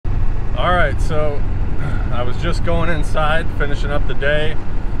Alright, so I was just going inside, finishing up the day.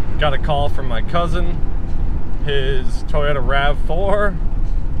 Got a call from my cousin. His Toyota Rav4,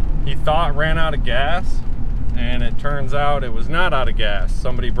 he thought ran out of gas, and it turns out it was not out of gas.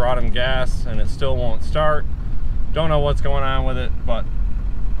 Somebody brought him gas and it still won't start. Don't know what's going on with it, but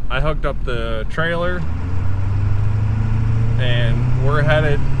I hooked up the trailer and we're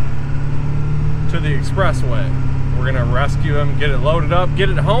headed to the expressway. We're gonna rescue him, get it loaded up, get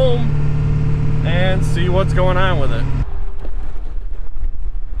it home, and see what's going on with it.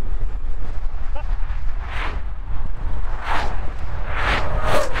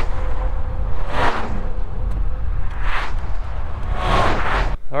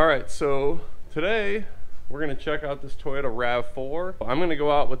 All right, so today we're gonna check out this Toyota Rav4. I'm gonna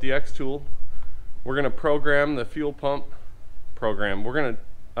go out with the X tool. We're gonna program the fuel pump program. We're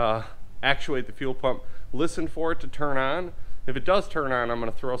gonna actuate the fuel pump, listen for it to turn on. If it does turn on, I'm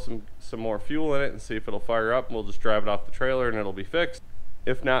gonna throw some more fuel in it and see if it'll fire up. We'll just drive it off the trailer and it'll be fixed.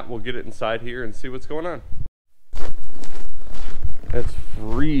 If not, we'll get it inside here and see what's going on. It's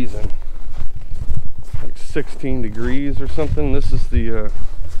freezing, like 16 degrees or something. This is the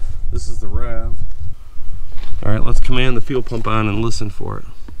Rav. All right, let's command the fuel pump on and listen for it.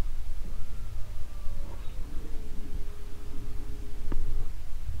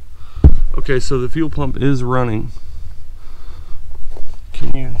 Okay, so the fuel pump is running.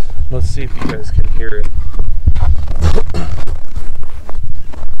 Let's see if you guys can hear it.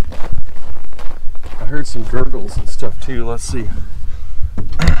 I heard some gurgles and stuff too. Let's see.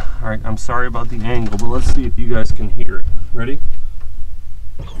 All right, I'm sorry about the angle, but let's see if you guys can hear it. Ready?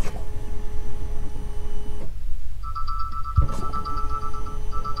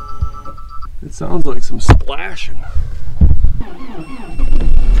 It sounds like some splashing.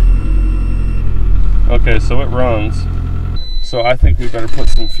 Okay, so it runs. So I think we better put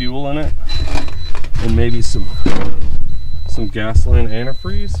some fuel in it and maybe some gasoline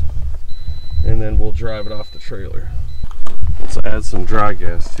antifreeze, and then we'll drive it off the trailer. Let's add some dry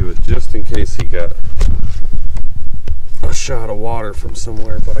gas to it just in case he got a shot of water from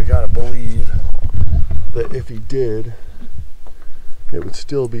somewhere, but I gotta believe that if he did, it would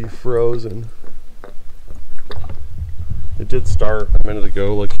still be frozen. It did start a minute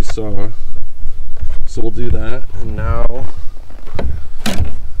ago like you saw. So we'll do that, and now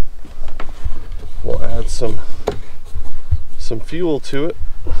we'll add some fuel to it.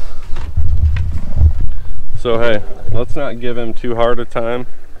 So hey, let's not give him too hard a time.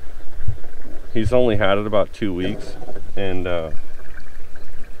 He's only had it about 2 weeks, and the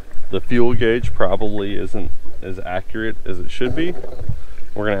fuel gauge probably isn't as accurate as it should be.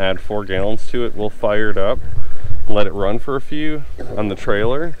 We're gonna add 4 gallons to it. We'll fire it up, let it run for a few on the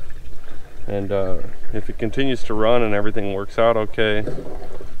trailer, and if it continues to run and everything works out okay,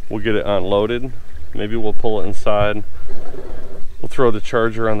 we'll get it unloaded. Maybe we'll pull it inside. We'll throw the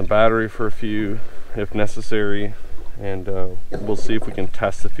charger on the battery for a few if necessary, and we'll see if we can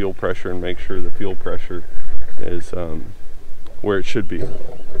test the fuel pressure and make sure the fuel pressure is where it should be.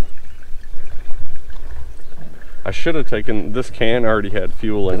 I should have taken, this can already had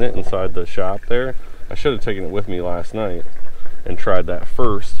fuel in it inside the shop there. I should have taken it with me last night and tried that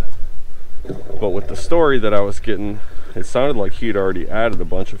first. But with the story that I was getting, it sounded like he had already added a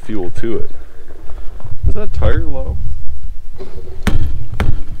bunch of fuel to it. Is that tire low?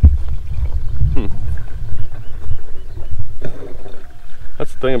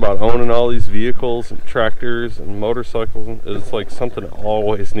 That's the thing about owning all these vehicles and tractors and motorcycles. It's like something that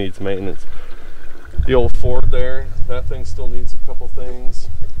always needs maintenance. The old Ford there, that thing still needs a couple things.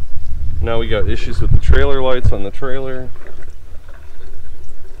 Now we got issues with the trailer lights on the trailer.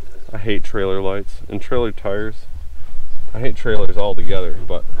 I hate trailer lights and trailer tires. I hate trailers altogether,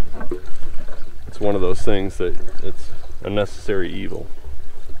 but it's one of those things that it's a necessary evil.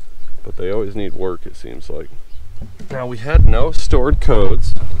 But they always need work, it seems like. Now, we had no stored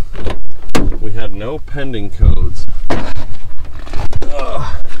codes. We had no pending codes.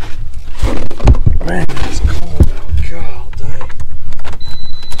 Ugh. Man, it's cold out. God dang.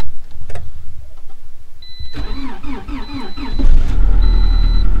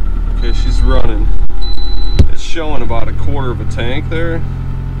 Okay, she's running. It's showing about 1/4 of a tank there.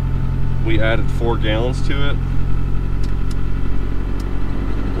 We added 4 gallons to it.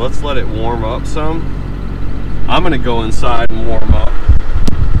 Let's let it warm up some. I'm gonna go inside and warm up.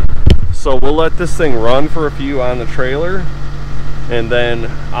 So we'll let this thing run for a few on the trailer, and then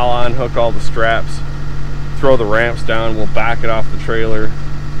I'll unhook all the straps, throw the ramps down, we'll back it off the trailer,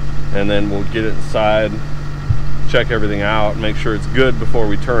 and then we'll get it inside, check everything out, make sure it's good before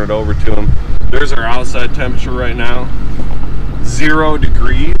we turn it over to them. There's our outside temperature right now, 0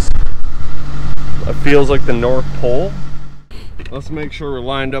 degrees. It feels like the North Pole. Let's make sure we're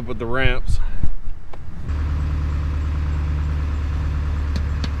lined up with the ramps.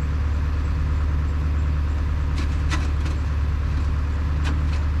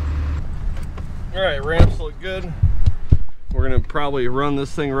 All right, ramps look good. We're gonna probably run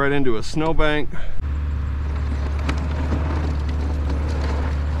this thing right into a snowbank.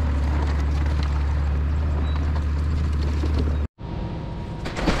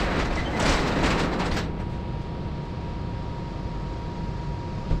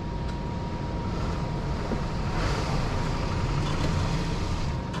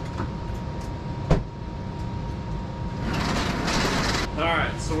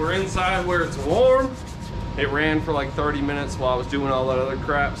 Alright, so we're inside where it's warm. It ran for like 30 minutes while I was doing all that other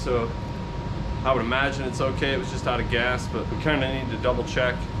crap, so I would imagine it's okay. It was just out of gas, but we kind of need to double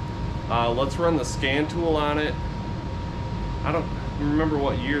check. Let's run the scan tool on it. I don't remember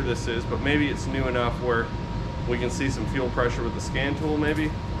what year this is, but maybe it's new enough where we can see some fuel pressure with the scan tool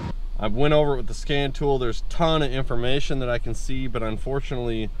maybe. I went over it with the scan tool. There's a ton of information that I can see, but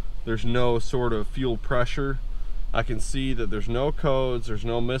unfortunately there's no sort of fuel pressure. I can see that there's no codes, there's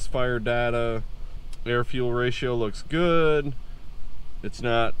no misfire data. Air fuel ratio looks good. It's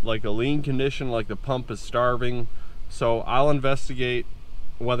not like a lean condition, like the pump is starving. So I'll investigate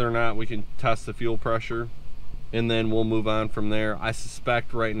whether or not we can test the fuel pressure, and then we'll move on from there. I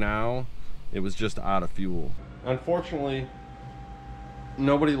suspect right now it was just out of fuel. Unfortunately,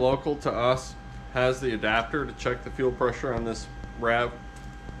 nobody local to us has the adapter to check the fuel pressure on this Rav.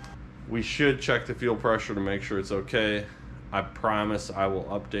 We should check the fuel pressure to make sure it's okay. I promise I will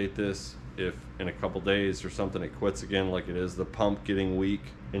update this if in a couple days or something it quits again, like it is the pump getting weak,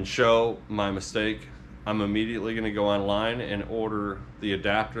 and show my mistake. I'm immediately going to go online and order the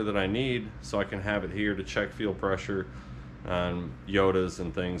adapter that I need so I can have it here to check fuel pressure on Yodas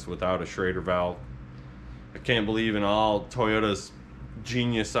and things without a Schrader valve. I can't believe in all Toyota's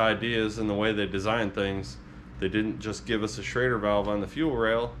genius ideas and the way they design things, they didn't just give us a Schrader valve on the fuel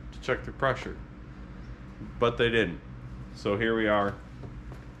rail to check the pressure, but they didn't. So here we are.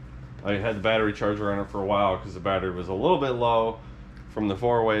 I had the battery charger on it for a while because the battery was a little bit low from the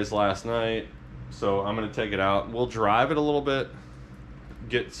 4-ways last night. So I'm going to take it out. We'll drive it a little bit,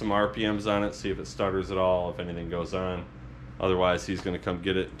 get some RPMs on it, see if it stutters at all, if anything goes on. Otherwise, he's going to come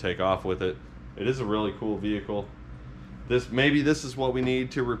get it and take off with it. It is a really cool vehicle. Maybe this is what we need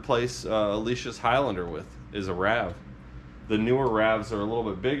to replace Alicia's Highlander with, is a Rav. The newer Ravs are a little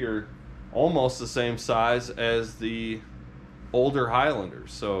bit bigger, almost the same size as the older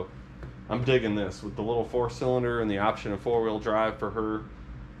Highlanders. So I'm digging this with the little 4-cylinder and the option of 4-wheel drive for her.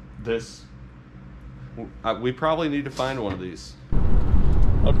 We probably need to find one of these.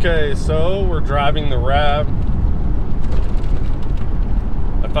 Okay, so we're driving the Rav.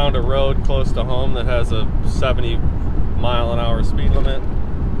 I found a road close to home that has a 70-mile-an-hour speed limit.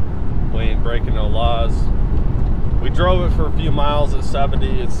 We ain't breaking no laws. We drove it for a few miles at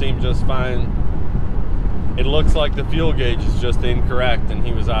 70. It seemed just fine. It looks like the fuel gauge is just incorrect and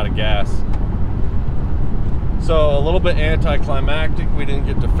he was out of gas. So a little bit anticlimactic. We didn't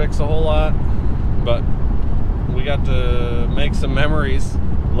get to fix a whole lot, but we got to make some memories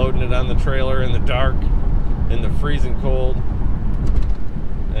loading it on the trailer in the dark, in the freezing cold.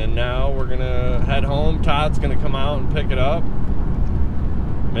 And now we're gonna head home. Todd's gonna come out and pick it up.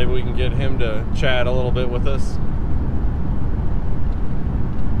 Maybe we can get him to chat a little bit with us.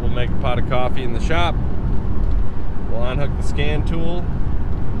 We'll make a pot of coffee in the shop. We'll unhook the scan tool.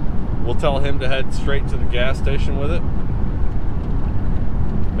 We'll tell him to head straight to the gas station with it.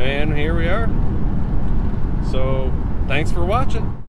 And here we are. So, thanks for watching.